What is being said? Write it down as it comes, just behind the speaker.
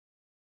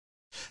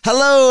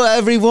Hello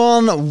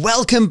everyone,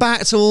 welcome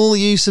back to all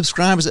you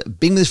subscribers that have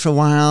been with us for a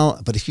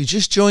while, but if you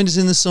just joined us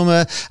in the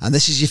summer and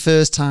this is your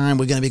first time,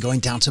 we're going to be going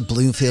down to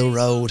Bloomfield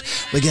Road.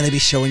 We're going to be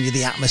showing you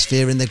the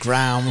atmosphere in the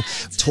ground,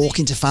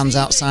 talking to fans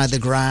outside the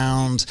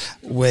ground.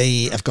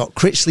 We have got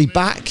Critch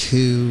back,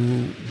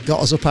 who got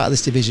us up out of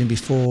this division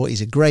before.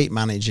 He's a great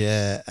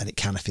manager and it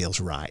kind of feels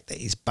right that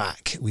he's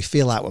back. We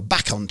feel like we're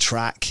back on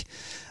track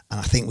and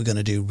I think we're going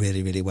to do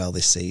really, really well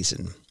this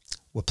season.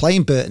 We're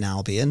playing Burton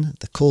Albion.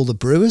 They're called the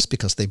Brewers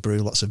because they brew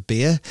lots of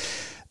beer.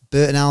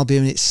 Burton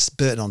Albion, it's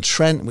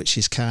Burton-on-Trent, which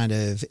is kind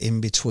of in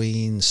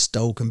between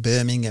Stoke and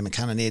Birmingham and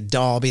kind of near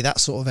Derby, that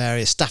sort of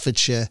area,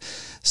 Staffordshire.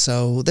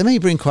 So they may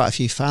bring quite a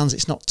few fans.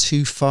 It's not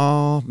too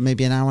far,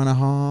 maybe an hour and a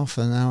half,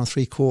 an hour and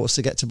 3/4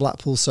 to get to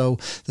Blackpool. So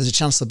there's a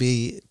chance there'll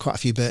be quite a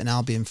few Burton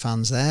Albion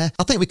fans there.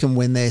 I think we can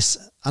win this.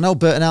 I know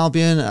Burton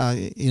Albion,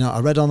 I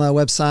read on their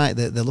website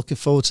that they're looking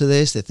forward to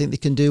this. They think they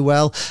can do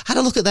well. Had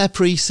a look at their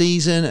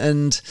pre-season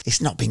and it's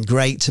not been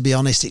great, to be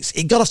honest.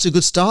 It got off to a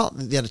good start.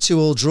 They had a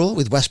 2-2 draw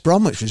with West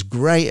Brom, which was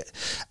great.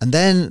 And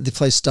then they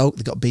played Stoke.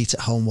 They got beat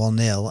at home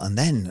 1-0. And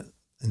then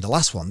in the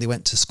last one, they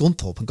went to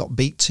Scunthorpe and got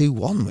beat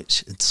 2-1,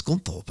 which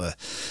Scunthorpe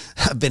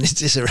have been in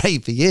disarray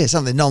for years,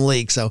 haven't they?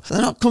 Non-league. So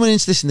they're not coming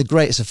into this in the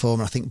greatest of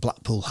form. And I think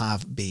Blackpool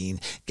have been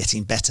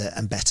getting better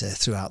and better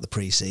throughout the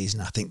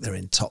pre-season. I think they're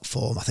in top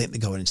form. I think they're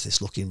going into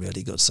this looking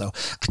really good. So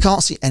I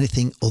can't see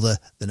anything other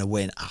than a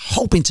win. I'm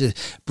hoping to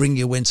bring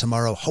you a win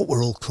tomorrow. Hope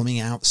we're all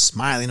coming out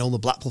smiling, all the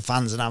Blackpool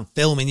fans, and I'm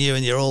filming you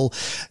and you're all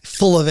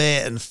full of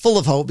it and full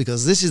of hope,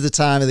 because this is the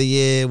time of the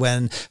year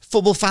when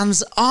football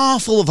fans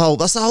are full of hope.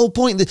 That's the whole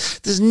point.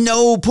 There's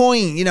no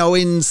point,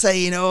 in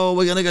saying, oh,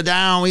 we're going to go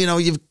down.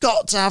 You've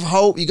got to have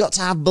hope. You've got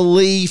to have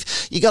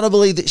belief. You got to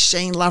believe that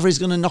Shane Lavery's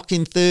going to knock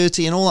in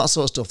 30 and all that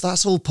sort of stuff.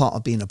 That's all part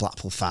of being a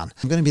Blackpool fan.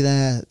 I'm going to be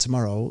there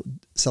tomorrow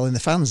selling the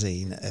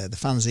fanzine. The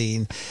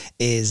fanzine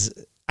is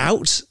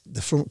out.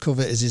 The front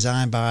cover is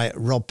designed by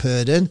Rob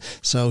Purdon.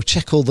 So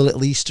check all the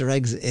little Easter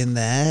eggs in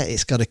there.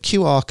 It's got a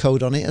QR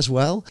code on it as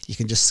well. You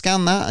can just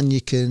scan that and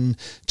you can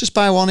just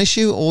buy one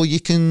issue, or you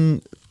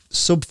can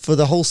sub for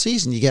the whole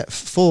season. You get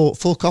four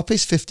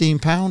copies,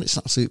 £15. It's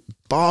an absolute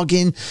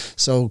bargain.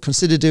 So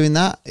consider doing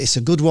that. It's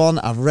a good one.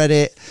 I've read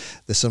it.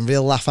 There's some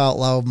real laugh out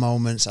loud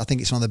moments. I think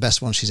it's one of the best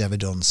ones she's ever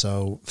done.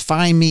 So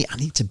find me. I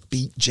need to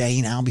beat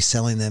Jane. I'll be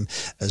selling them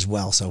as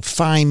well. So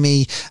find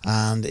me.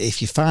 And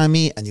if you find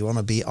me and you want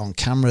to be on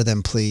camera,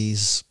 then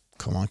please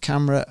come on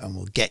camera and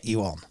we'll get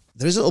you on.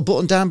 There is a little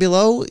button down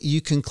below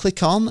you can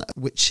click on,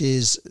 which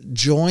is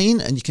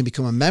join, and you can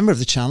become a member of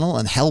the channel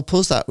and help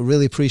us. We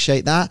really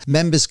appreciate that.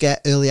 Members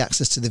get early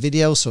access to the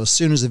video. So as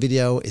soon as the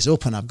video is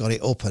up and I've got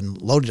it up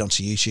and loaded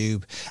onto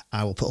YouTube,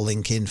 I will put a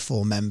link in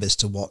for members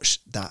to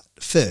watch that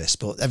first.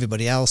 But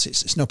everybody else,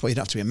 it's no point. You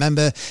don't have to be a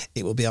member.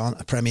 It will be on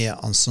a premiere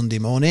on Sunday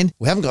morning.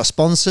 We haven't got a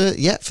sponsor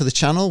yet for the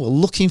channel. We're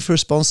looking for a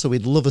sponsor.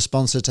 We'd love a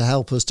sponsor to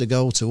help us to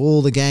go to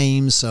all the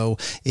games. So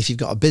if you've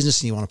got a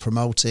business and you want to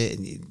promote it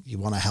and you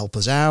want to help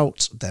us out,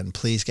 then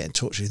please get in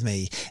touch with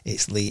me.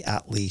 It's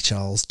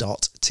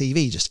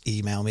Lee@LeeCharles.TV. Just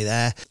email me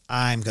there.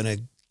 I'm going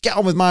to get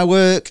on with my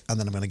work and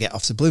then I'm going to get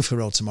off to Bloomfield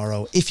Road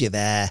tomorrow. If you're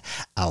there,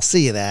 I'll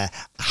see you there.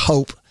 I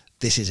hope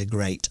this is a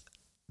great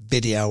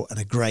video and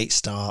a great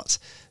start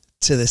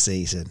to the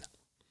season.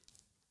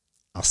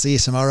 I'll see you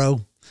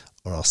tomorrow,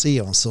 or I'll see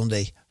you on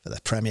Sunday for the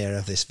premiere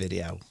of this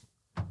video.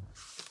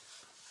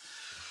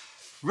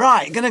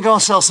 Right, gonna go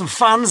and sell some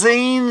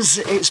fanzines.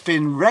 It's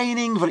been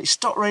raining, but it's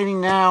stopped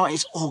raining now.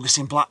 It's August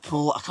in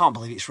Blackpool. I can't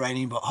believe it's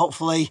raining, but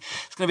hopefully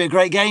it's gonna be a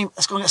great game.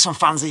 Let's go and get some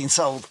fanzines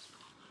sold.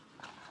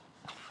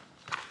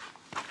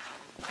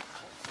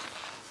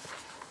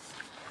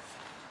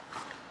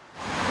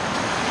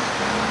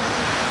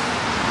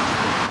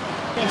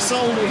 I've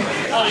sold them.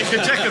 Oh, you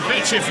can take a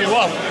picture if you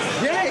want.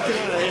 Yeah, you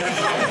can.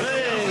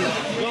 Hey,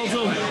 well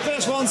done.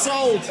 First one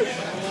sold.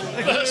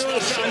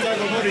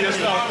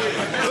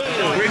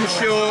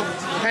 Grimshaw,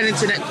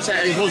 Pennington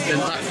his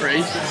husband, back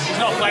three. He's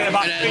not playing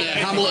about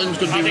Hamilton's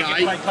going to be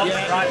right.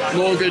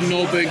 Morgan,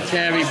 Norberg,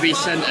 Carey be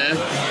centre.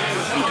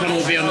 And Connell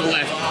will be on the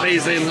left.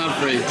 Paisley and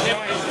Lavery.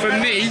 For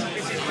me,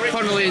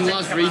 Connolly and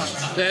Lavery,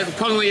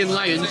 Connolly and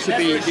Lyons should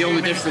be the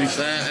only difference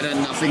there, and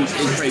then I think it's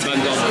pretty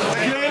bang on.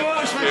 Thank you very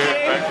much,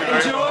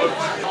 Enjoy.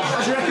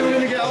 How do you reckon we're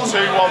going to get on?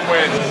 2-1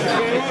 win. Thank you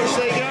very much,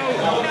 there you go.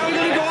 How are we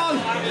going to go on?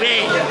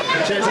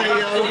 Cheers, there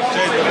you go.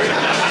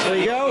 There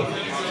you go.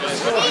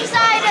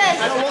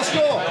 Three-sided. What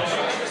score?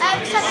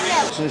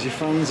 7-0. So there's your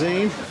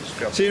fanzine.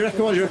 So you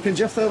reckon, what do you reckon,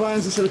 Jeff, though,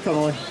 Lyons instead of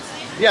Connolly?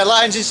 Yeah,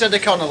 Lyons instead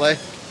of Connolly.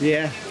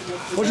 Yeah.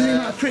 What do you think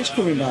about Critch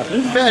coming back?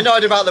 Bit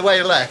annoyed about the way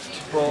he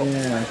left, but...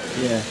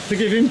 Yeah.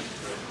 Forgive him?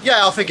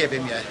 Yeah, I'll forgive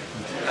him, yeah.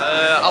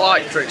 I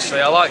like Critch.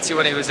 I liked him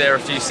when he was there a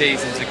few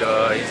seasons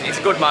ago. He's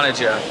a good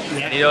manager,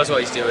 and he knows what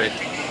he's doing.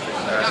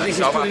 I think he's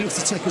good enough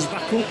to take us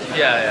back up.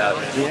 Yeah.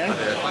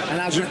 And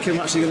how do you reckon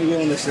we're actually going to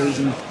go on this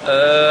season?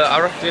 I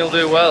reckon he'll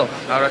do well.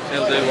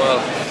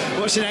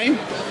 What's your name?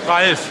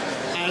 Ralf.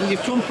 And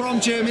you've come from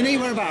Germany,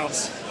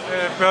 whereabouts?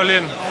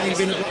 Berlin. How long have you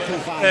been a Blackpool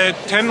fan?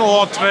 10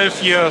 or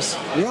 12 years.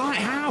 Right,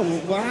 how?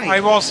 Why? I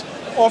was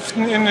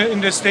often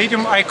in the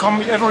stadium. I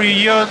come every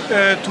year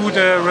to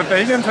the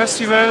Rebellion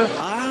Festival,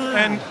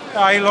 and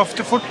I love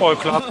the football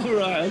club. Oh,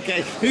 right,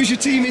 okay. Who's your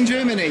team in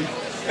Germany?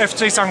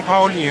 FC St.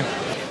 Pauli.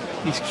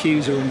 These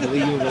queues are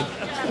unbelievable.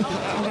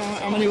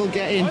 How many will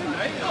get in?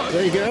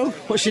 There you go.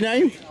 What's your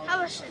name?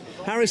 Harrison.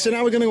 Harrison,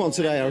 how are we going to go on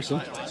today, Harrison?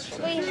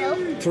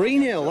 3-0.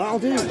 3-0, that'll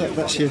do.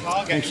 That's you.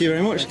 Thank you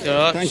very much.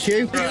 Thank you.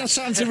 You have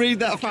time to read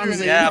that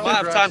fanzine. Yeah, I might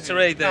have time to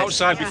read this.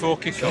 Outside before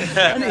kick-off.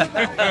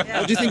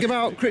 What do you think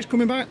about Critch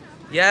coming back?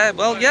 Yeah,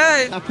 well,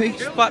 yeah. Happy?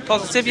 Quite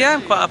positive, yeah.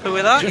 I'm quite happy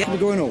with that. Do you reckon we're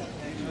going up?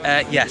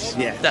 Yes,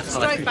 Yeah.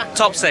 definitely.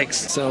 Top 6.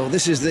 So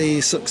this is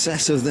the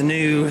success of the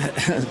new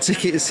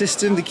ticket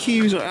system. The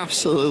queues are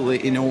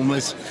absolutely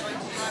enormous.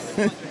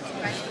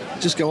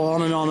 Just go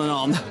on and on and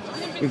on.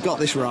 We've got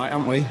this right,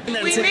 haven't we? We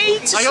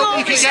need to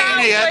sort this out,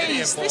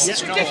 please. This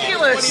is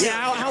ridiculous.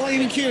 Yeah, how long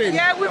have you been queuing?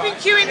 Yeah, we've been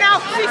queuing now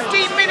for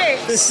 15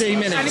 minutes. 15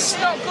 minutes. And it's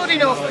not good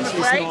enough, I'm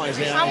afraid. not, is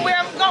it? And we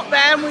haven't got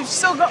there, and we've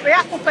still got the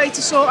Apple Pay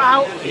to sort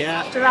out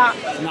after that.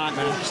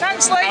 Nightmare.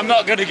 Thanks, Lee. I'm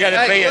not going to get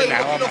a beer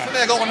now, am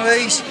I got one of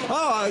these.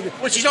 Oh,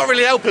 Which is not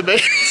really helping me.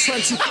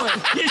 20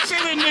 quid. You're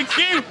still in the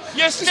queue.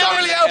 You're It's not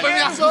really helping me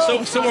at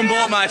all. Someone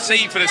bought my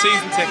seat for the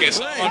season tickets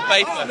on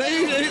paper.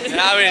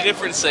 Now I'm in a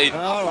different seat.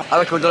 All right. I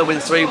reckon we're going to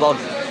win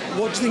 3-1.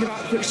 What do you think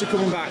about Critch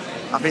coming back?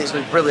 I think it's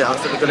been brilliant. I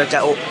think we're going to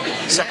get up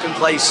second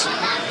place.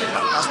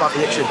 That's my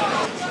prediction.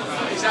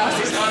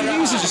 The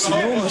queues are just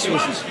enormous.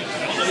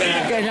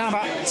 Getting down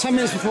about 10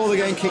 minutes before the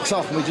game kicks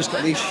off, and we've just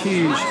got these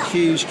huge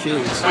queues.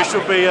 We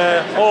should be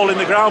all in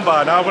the ground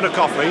by now, having a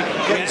coffee,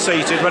 getting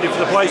seated, ready for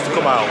the players to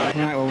come out.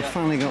 Right, well, we've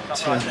finally got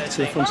to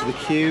the front of the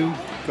queue,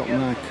 got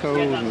my code,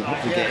 and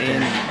hopefully get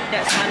in.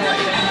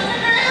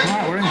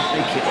 Right, we're in.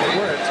 Thank you. It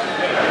worked.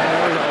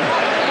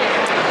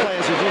 The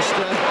players are just,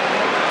 we're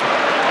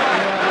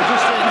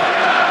just in.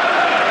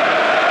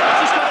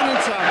 Just getting in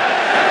time.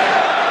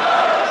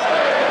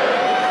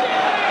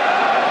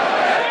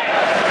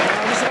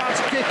 Just about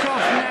to kick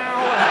off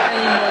now at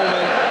any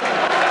moment.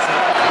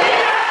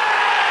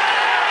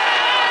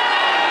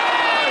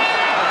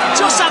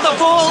 Just had the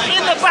ball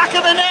in the back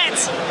of the net.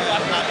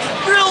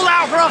 Ruled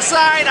out for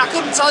offside. I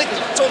couldn't talk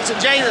to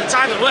Jane at the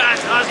time. I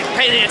wasn't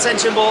paying any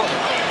attention, but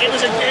it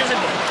was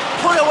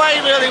put away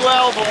really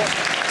well, but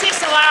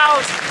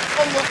disallowed.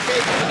 Unlucky.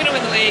 We're going to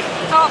win the league.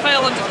 Can't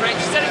fail under Critch.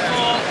 Said it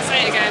before,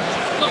 say it again.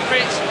 Look,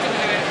 Critch, we're going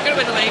to do it. We're going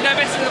to win the league. No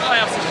best in the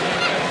playoffs this year.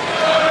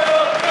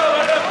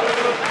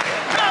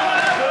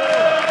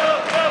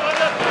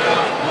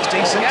 It's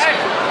decent.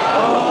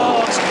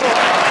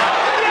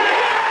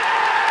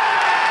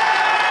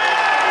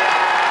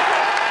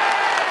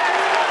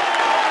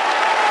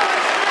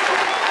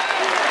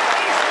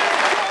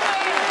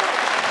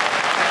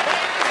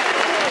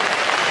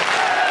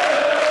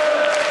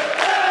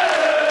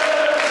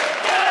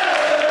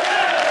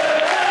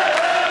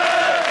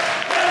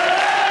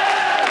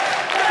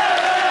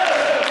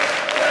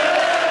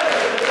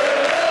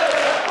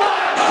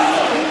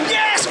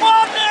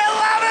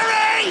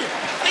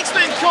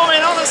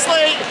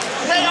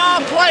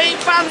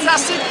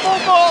 Fantastic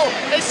football.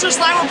 It's just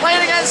like we're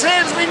playing against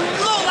Hibs. We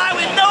look like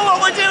we know what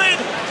we're doing.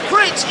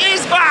 Critch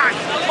is back.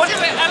 I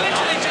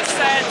literally just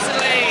said to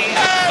Lee,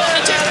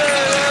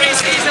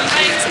 it's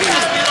amazing.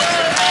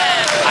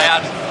 I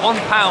had £1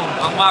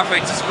 on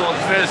Margaret to score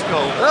the first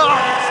goal.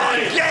 Oh,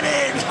 get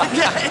in!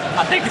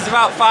 I think it's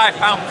about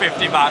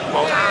 £5.50 back,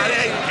 but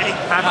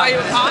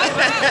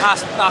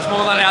that's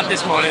more than I had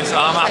this morning, so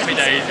I'm happy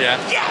days, yeah.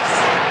 Yes!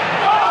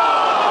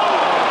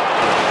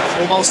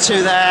 Almost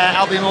two there,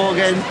 Albion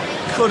Morgan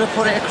could have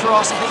put it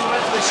across. I think he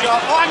went for the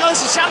shot. Oh, hang on,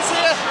 there's a chance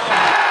here.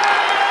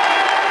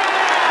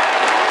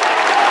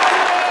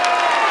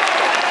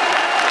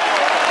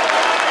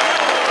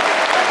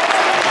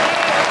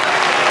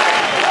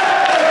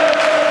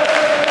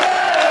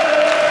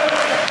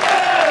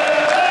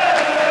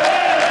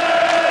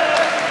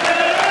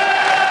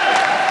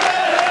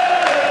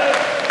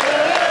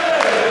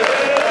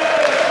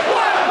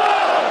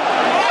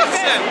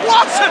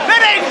 What a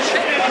finish!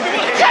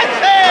 Get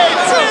it!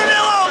 2-0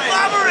 on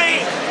Lavery!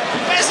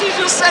 Messi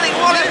just said it,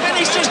 what a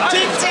finish, just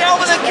dinked it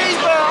over the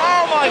keeper.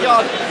 Oh my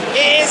god,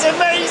 it is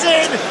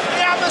amazing!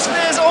 The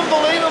atmosphere is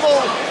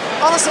unbelievable.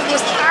 Honestly,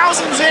 there's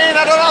thousands in,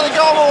 I don't know how the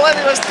goal will win,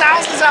 there was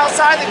thousands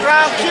outside the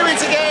ground queuing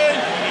to get in.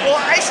 Well,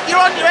 you're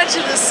on your edge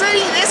of the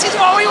seat, this is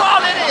what we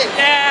want, isn't it?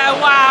 Yeah,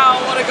 wow,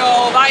 what a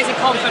goal. That is a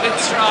confident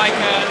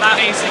striker, that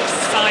is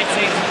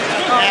exciting.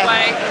 Can't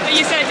wait.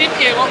 You said, didn't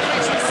you, what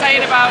Critch was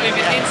saying about him in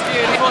the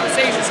interview before the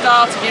season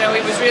started, you know, he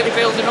was really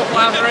building up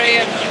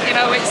Lavery, and, you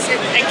know,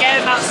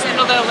 again, that's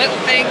another little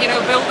thing, you know,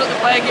 build up the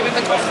player, give him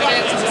the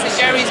confidence. As I said,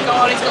 Jerry's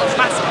gone, he's got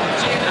massive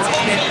opportunities.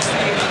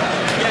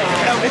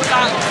 With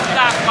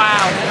that,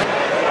 wow.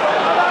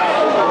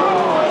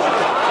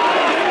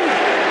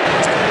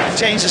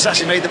 James just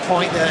actually made the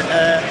point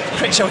that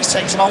Critch always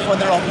takes them off when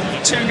they're on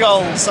 2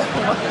 goals. So.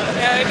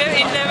 Yeah,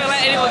 he never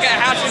let anyone get a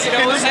hat-trick, you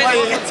know, once they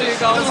on 2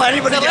 goals. Doesn't let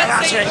anybody get a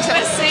hat-trick.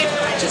 Let's see if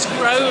Critch has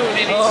grown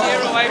in his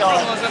year away from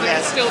us, and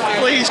he's still doing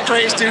it. Please,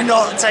 Critch, do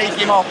not take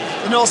him off.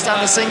 The North Stand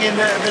are singing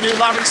the new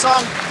Lavery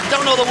song.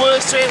 don't know the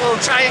words to it, we'll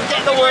try and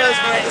get the words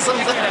for it or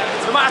something.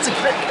 We might have to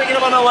pick it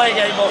up on the away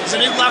game, but it's a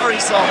new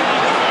Lavery song.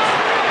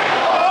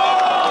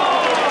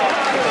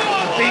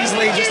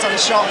 Beasley just had a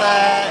shot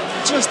there,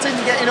 just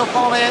didn't get enough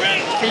on it.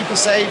 Keeper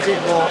saved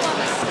it, but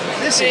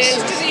this is...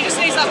 He just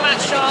needs that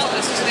match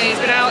sharpness, doesn't he? He's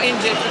been out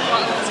injured for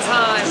quite a long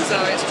time, so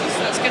it's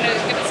going to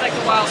take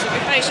a while, so be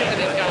patient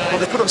with him, guys.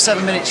 Well, they put up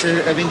 7 minutes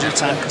of injury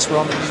time because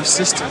we're on the new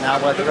system now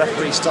where the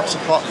referee stops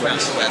the clock when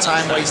it's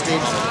time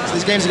wasted. So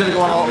these games are going to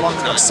go on a lot longer.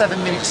 We've got 7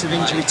 minutes of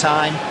injury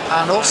time,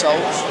 and also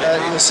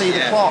you'll see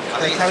the clock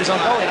carries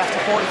on going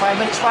after 45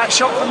 minutes. Right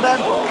shot from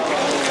them.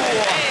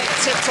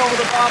 Tipped over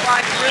the bar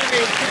by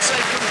Grimmy. Good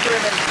save from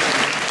Grimmy.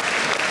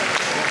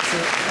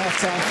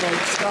 Half-time,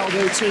 folks. That'll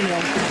do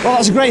 2-0. Well,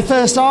 that's a great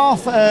first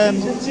half.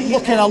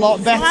 Looking a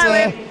lot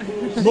better.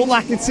 Look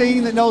like a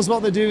team that knows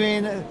what they're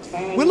doing.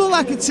 We look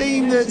like a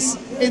team that's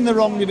in the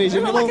wrong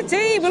division. We look like a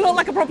team. We look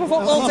like a proper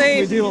football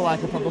team. We do look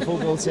like a proper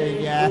football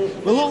team, yeah.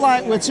 We look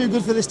like we're too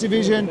good for this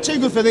division. Too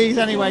good for these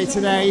anyway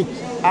today.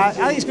 I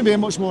think it's going to be a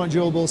much more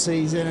enjoyable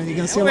season, and you're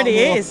going to see a lot more. It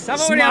already is. I've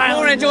already had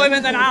more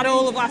enjoyment than I had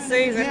all of last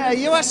season. Yeah,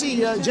 you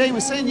actually, Jane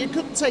was saying, you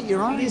couldn't take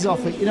your eyes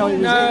off it. You know,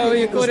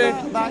 you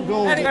couldn't. That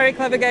goal. Very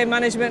clever game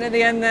management at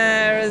the end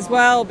there as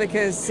well,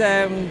 because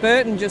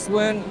Burton just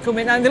weren't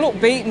coming, and they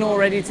looked beaten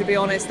already, to be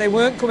honest. They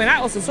weren't coming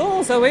at us at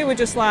all, so we were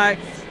just like,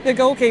 the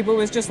goalkeeper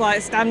was just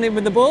like standing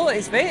with the ball at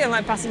his feet and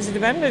like passing to the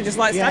defender, just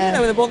like standing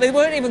there with the ball. They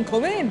weren't even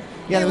coming.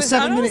 Yeah, there was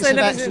 7 minutes of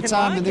extra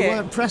time, and they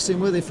weren't pressing,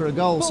 were they, for a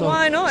goal? But so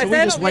why not? So we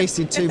just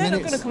wasted 2 minutes. If they're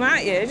not going to come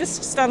at you,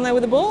 just stand there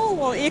with the ball.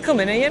 Well, you're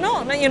coming or you're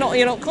not.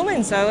 You're not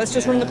coming. So let's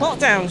just run the pot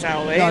down,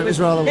 shall we? No,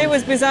 it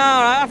was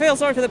bizarre. I feel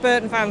sorry for the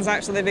Burton fans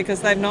actually,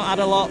 because they've not had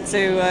a lot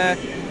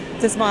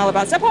to smile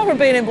about. So apart from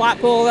being in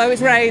Blackpool, though,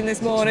 it's rained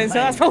this morning, so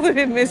that's probably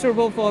been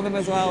miserable for them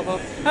as well. But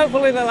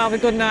hopefully they'll have a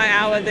good night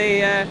out at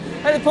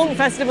the Punk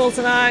Festival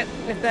tonight.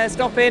 If they're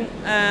stopping,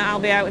 I'll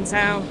be out in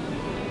town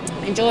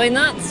enjoying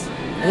that.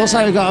 It looks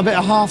like we've got a bit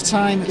of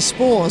half-time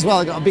sport as well.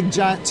 We've got a big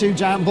two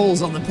giant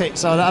bulls on the pitch,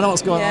 so I don't know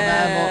what's going on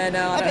there.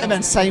 But a bit of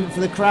entertainment for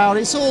the crowd.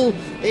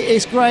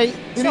 It's great.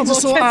 They need to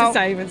sort out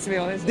entertainment, to be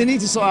honest. They need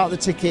to sort out the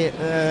ticket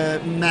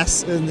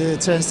mess and the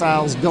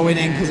turnstiles going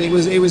in, because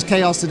it was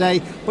chaos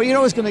today. But you're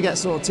always going to get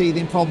sort of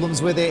teething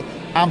problems with it.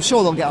 I'm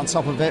sure they'll get on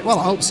top of it. Well,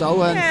 I hope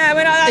so. And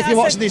if you're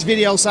watching this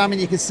video, Simon,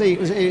 you can see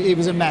it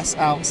was a mess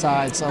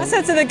outside. So I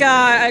said to a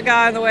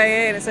guy on the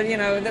way in, I said, you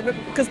know,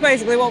 because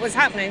basically what was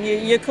happening,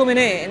 you're coming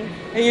in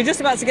and you're just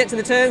about to get to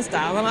the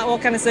turnstile. I'm like, well,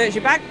 can I search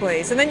your bag,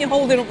 please? And then you're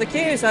holding up the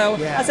queue. So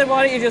I said,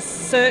 why don't you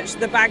just search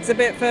the bags a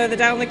bit further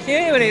down the queue?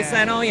 And he's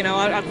saying, oh, you know,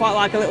 I quite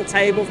like a little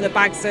table for the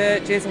bag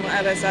searches and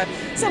whatever. So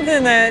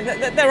something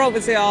that they're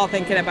obviously all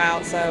thinking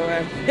about. So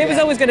it was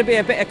always going to be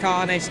a bit of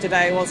carnage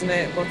today, wasn't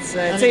it? But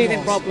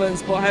teething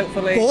problems, but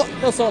hopefully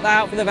they'll sort that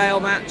out for the Vale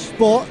match.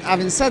 But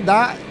having said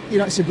that, you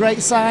know, it's a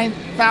great sign.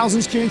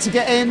 Thousands queuing to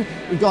get in.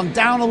 We've gone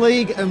down a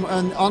league,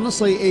 and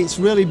honestly, it's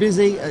really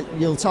busy.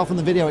 You'll tell from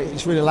the video,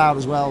 it's really loud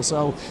as well.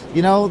 So,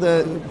 you know,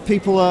 the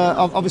people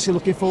are obviously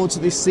looking forward to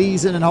this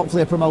season and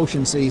hopefully a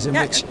promotion season,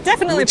 which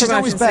definitely is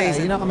always better.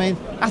 Season. You know what I mean?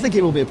 I think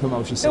it will be a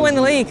promotion season. They'll win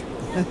the league.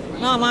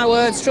 Not my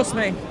words, trust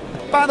me.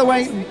 By the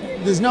way,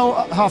 there's no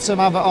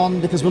half-term advert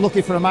on because we're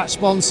looking for a match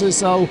sponsor.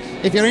 So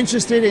if you're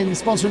interested in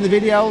sponsoring the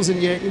videos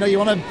and you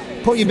want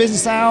to put your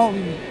business out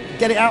and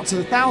get it out to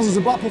the thousands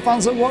of Blackpool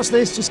fans that watch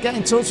this, just get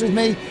in touch with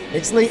me.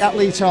 It's Lee at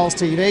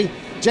LeeCharlesTV.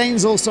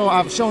 James also,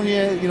 I've shown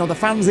you, the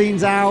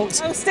fanzines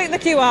out. I'll stick the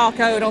QR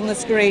code on the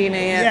screen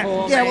here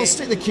for me. Yeah, we'll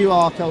stick the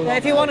QR code on.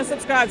 If you want to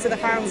subscribe to the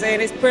fanzine,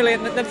 it's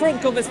brilliant. The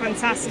front cover's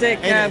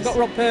fantastic. I've got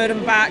Rob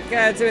Purdon back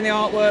doing the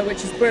artwork,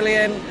 which is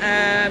brilliant.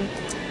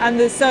 And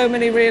there's so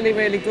many really,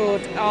 really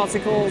good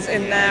articles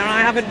in there.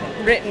 I've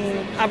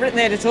written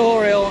the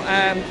editorial,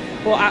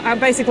 but I'm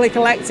basically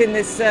collecting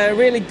this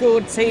really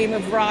good team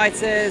of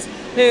writers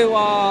who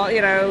are,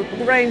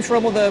 range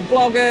from other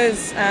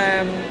bloggers,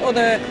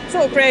 other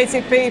sort of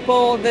creative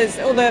people. There's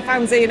other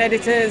fanzine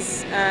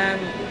editors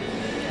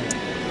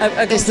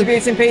are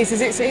contributing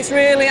pieces. It's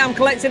really, I'm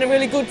collecting a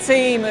really good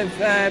team of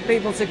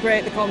people to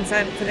create the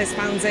content for this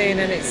fanzine,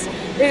 and it's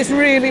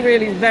really,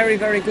 really very,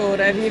 very good.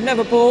 If you've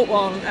never bought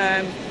one,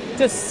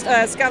 just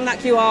scan that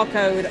QR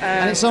code.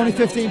 And it's only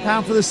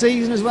 £15 for the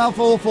season as well,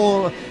 for all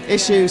 4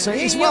 issues, so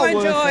it's well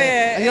worth it.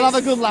 And you'll have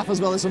a good laugh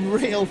as well. There's some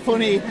real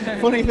funny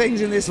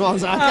things in this one,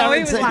 so I guarantee.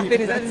 He was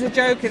laughing. There's a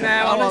joke in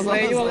there,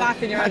 honestly. You were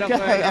laughing your head off.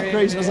 I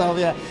praised myself,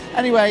 yeah.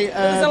 Anyway.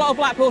 There's a lot of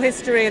Blackpool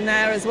history in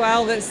there as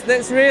well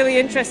that's really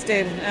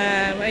interesting,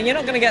 and you're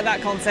not going to get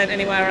that content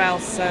anywhere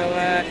else, so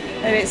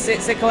and it's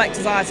a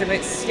collector's item.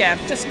 It's,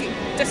 just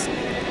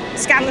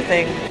scan the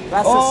thing.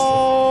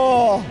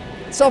 Top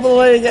of the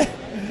league.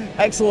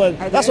 Excellent.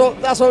 That's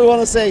what we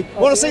want to see.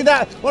 We want to see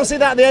that.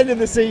 At the end of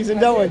the season,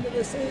 don't we?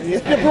 You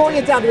brought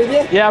your dad with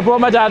you? Yeah, I brought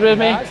my dad with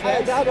me.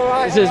 Dad, all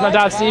right. This is my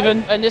dad,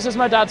 Stephen, and this is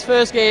my dad's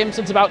first game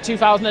since about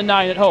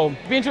 2009 at home.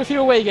 Been to a few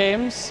away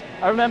games.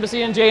 I remember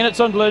seeing Jane at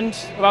Sunderland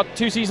about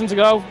 3 seasons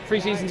ago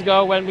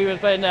when we were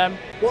playing them.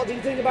 What do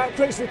you think about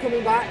Critch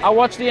coming back? I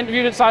watched the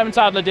interview that Simon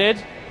Sadler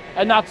did,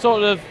 and that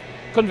sort of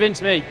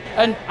convinced me.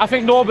 And I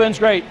think Norburn's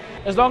great.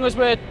 As long as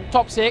we're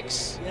top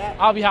 6,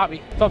 I'll be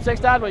happy. Top 6,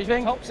 Dad, what do you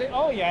think? Top 6?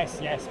 Oh, yes.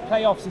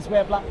 Playoffs is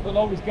where Blackpool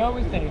always go,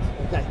 isn't it?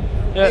 Okay.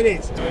 Yeah. It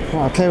is.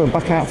 Okay, we're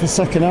back out for the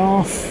second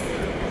half.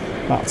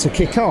 About to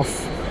kick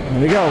off.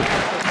 There we go.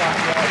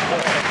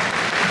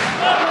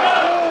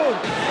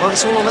 Well,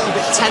 it's all a little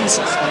bit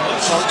tense at the moment,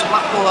 so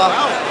Blackpool are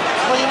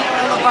playing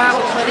around about,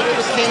 playing a bit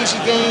of a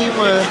cagey game,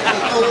 we're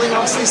holding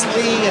on to this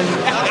league, and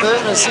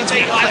Burton seems to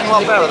be playing a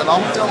lot better at the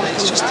moment, don't they?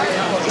 It's just,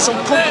 it's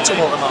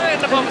uncomfortable at the moment.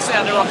 Burton have obviously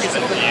had the Rockets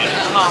at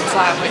half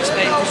time, which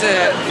they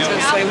deserve, because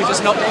they were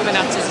just not coming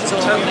at us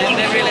at all, and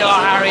they really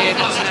are harrying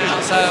us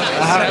now, so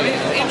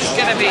it's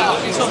going to be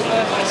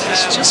tougher.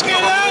 It's just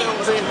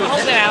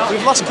holding out.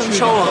 We've lost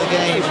control of the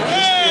game.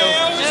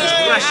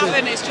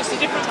 It's just a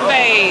different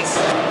phase.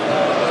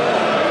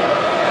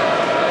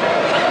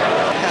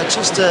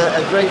 Just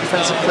a great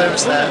defensive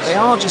clearance there. They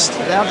are just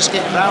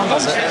getting round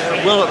us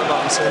at will at the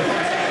moment. So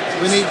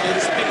we need.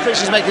 Critch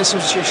is making a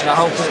substitution. I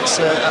hope it's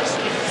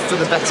for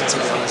the better, to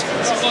be honest.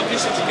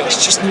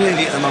 It's just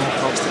nearly at the moment,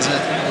 folks.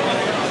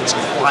 It's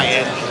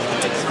quiet.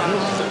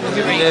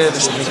 We're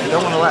nervous. We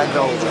don't want to let it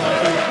go.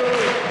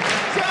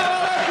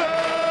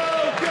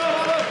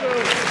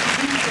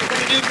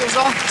 Goes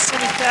on.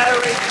 Sonny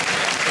Carey.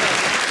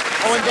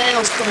 Owen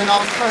Dale's coming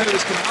on.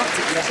 Who's coming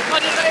after you?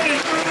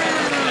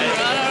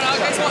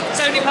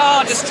 Tony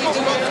Parr just. I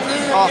think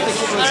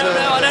it was.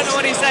 I don't know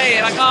what he's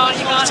saying. You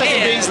can't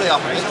taking hear. Beasley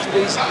off it.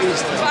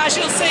 But as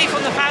you'll see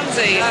from the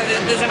fanzine,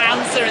 there's an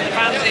answer in the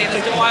fanzine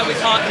as to why we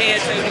can't hear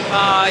Tony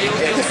Parr. You'll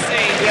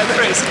see. Yeah,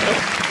 there is.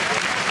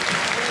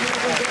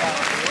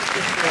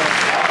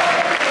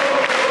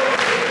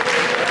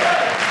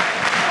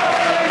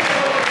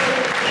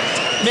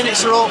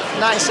 Minutes are up,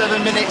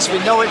 97 minutes. We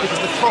know it because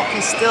the clock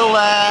is still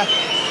there.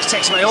 It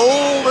takes away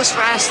all the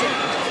stress.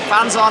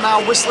 Fans are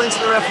now whistling to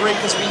the referee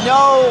because we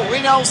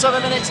know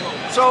 7 minutes.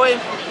 Throw in,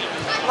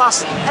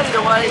 last, headed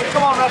away.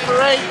 Come on,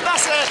 referee.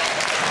 That's it.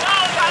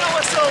 Now the final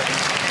whistle.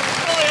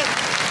 Brilliant.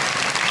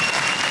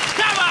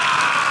 Come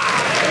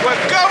on!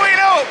 We're going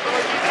up!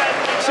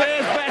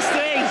 Cheers,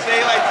 bestie. See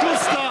you later. Good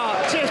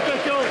start. Cheers,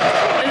 Pickle.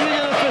 Anything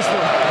in the fist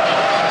one?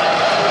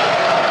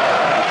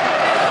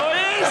 Oh,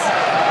 it is!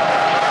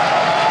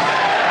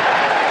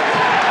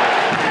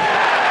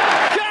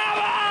 Come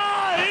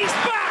on! He's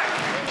back!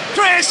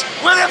 Critch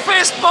with a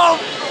fist bump.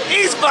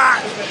 He's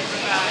back.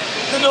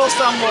 The North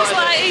Stand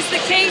he's the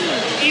king.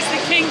 He's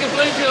the king of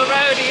Bloomfield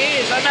Road.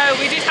 He is. I know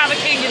we did have a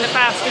king in the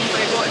past, didn't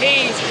we? But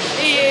he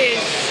is.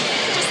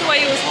 Just the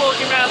way he was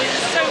walking around, he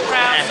was so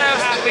proud, so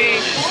happy.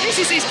 This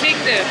is his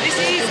kingdom. This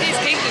is his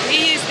kingdom.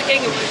 He is the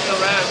king of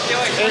Bloomfield Road.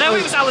 I know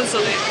it was Alan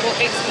Sully, but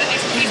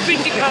he's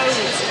been deposed.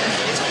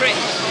 It's Critch.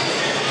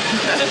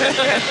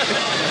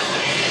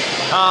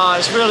 Oh,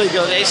 it's really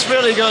good. It's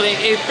really good.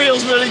 It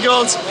feels really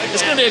good.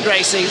 It's going to be a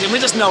great season.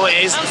 We just know it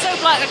is. I'm so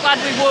glad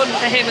we won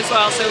for him as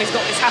well. So he's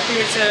got this happy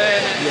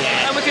return,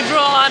 and we can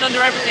draw a line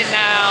under everything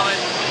now, and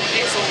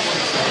it's all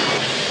wonderful.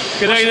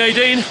 G'day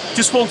Nadine,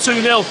 just won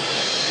 2-0.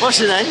 What's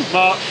your name?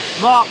 Mark.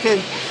 Mark.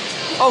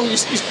 Oh,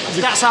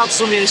 that's out to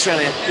somebody in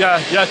Australia.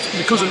 Yeah, my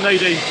cousin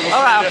Nadine.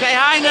 All right, okay.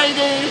 Hi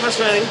Nadine from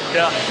Australia.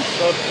 Yeah.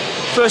 So,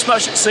 first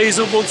match of the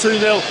season, won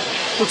 2-0.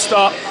 Good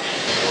start.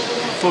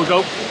 Full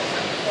goal.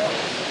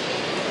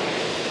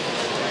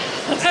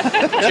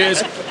 Cheers.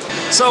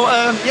 So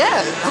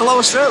hello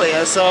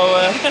Australia. So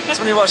it's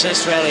when you're watching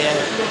Australia,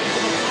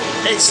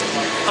 it's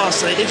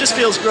honestly, it just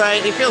feels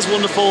great. It feels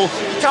wonderful.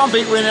 You can't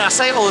beat winning. I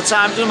say it all the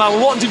time. It doesn't matter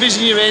what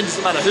division you're in.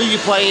 Doesn't matter who you're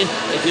playing.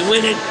 If you're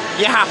winning,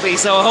 you're happy.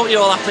 So I hope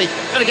you're all happy.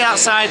 Gonna get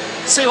outside,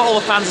 see what all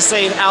the fans are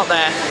saying out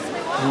there.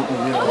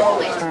 Out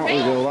we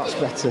go. That's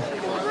better.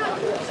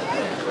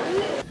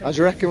 How do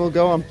you reckon we'll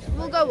go on?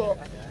 We'll go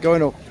up.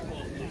 Going up.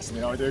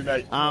 Something I do,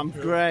 mate. I'm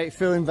great.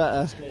 Feeling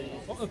better.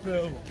 What the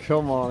poo?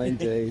 Come on,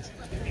 indeed.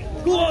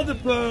 Go on the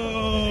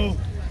poo!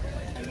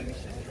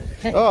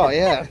 Oh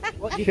yeah.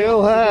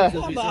 Cool hair.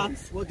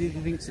 What did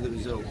you think to the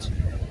result?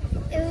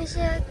 It was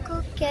a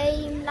good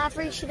game.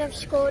 Lavery should have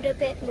scored a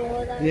bit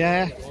more though.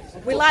 Yeah.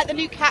 We like the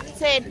new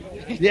captain.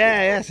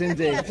 Yeah. Yes,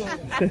 indeed.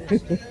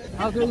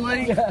 How good,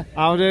 mate?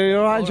 How do you?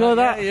 All right? Enjoy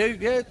that?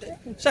 Yeah.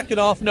 Second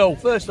half, no.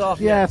 First half.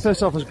 Yeah.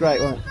 First half was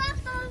great, wasn't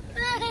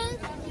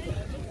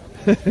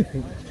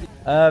it?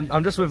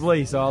 I'm just with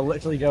Lee, so I'll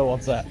literally go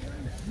one set.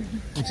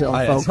 It's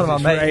one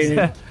of my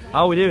mates.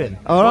 How are we doing?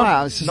 All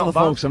right, it's just not on the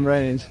folks I'm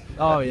raining.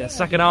 Oh yeah,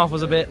 second half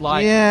was a bit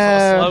like sort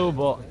of slow,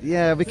 but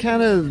yeah, we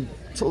kind of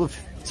sort of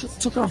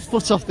took our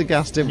foot off the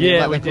gas, didn't we?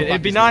 Yeah, we did.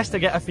 It'd be nice to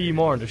get a few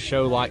more and just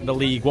show like the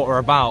league what we're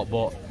about,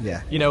 but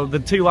yeah, you know the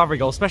 2 Lavery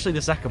goals, especially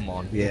the second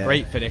one,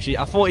 great finish.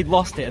 I thought he'd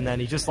lost it and then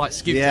he just like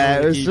scooped it. Yeah,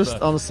 over it was the just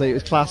keeper. honestly, it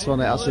was class,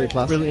 wasn't it? Absolutely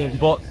class. Brilliant,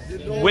 but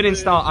winning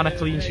start and a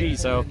clean sheet,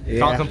 so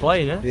can't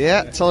complain, yeah?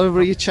 Yeah, tell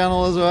everybody your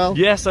channel as well.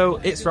 Yeah, so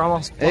it's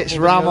Ramos. It's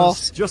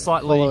Ramos. Just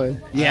like Lee.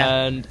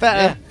 Yeah. And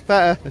better.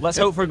 let's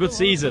hope for a good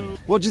season.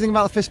 What do you think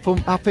about the fist pump?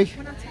 Happy?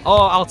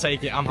 Oh, I'll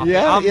take it. I'm happy.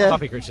 I'm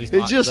happy Critch's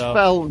back. It just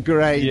felt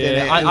great,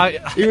 yeah, didn't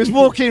it? He was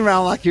walking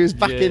around like he was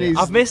back in his...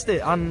 I've missed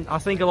it, and I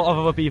think a lot of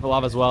other people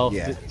have as well.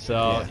 Yeah.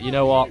 So, you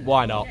know what?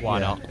 Why not? Why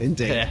not?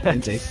 Indeed,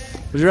 indeed.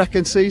 What do you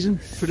reckon, season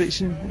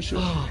prediction?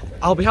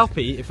 I'll be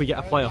happy if we get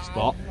a playoff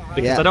spot,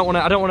 because I don't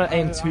want to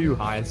aim too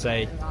high and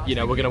say, you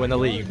know, we're going to win the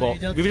league, but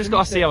we've just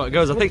got to see how it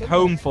goes. I think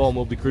home form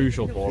will be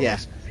crucial for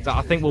us. So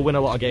I think we'll win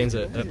a lot of games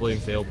at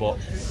Bloomfield, but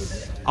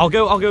I'll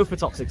go for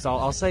top 6.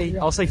 I'll say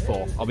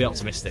 4. I'll be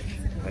optimistic.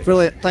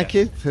 Brilliant, thank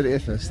you. Heard it here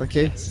first, thank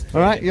you.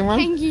 All right, young man.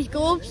 Mackenzie's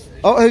goals.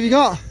 Oh, who have you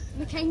got?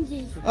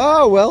 Mackenzie.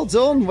 Oh, well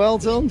done, well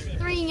done.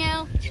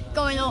 3-0,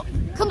 going up.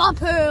 Come on,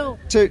 Pearl.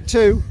 2.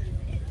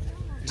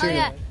 Oh,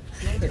 yeah.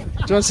 Do you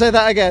want to say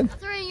that again?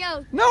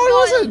 3-0. No,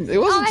 it wasn't. It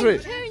wasn't 3.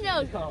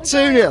 2-0.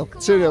 2-0.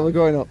 2-0, we're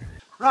going up.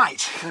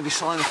 Right, going to be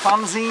selling the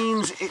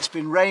fanzines. It's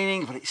been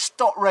raining, but it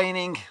stopped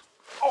raining.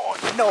 Oh,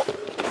 no,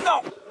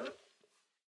 no.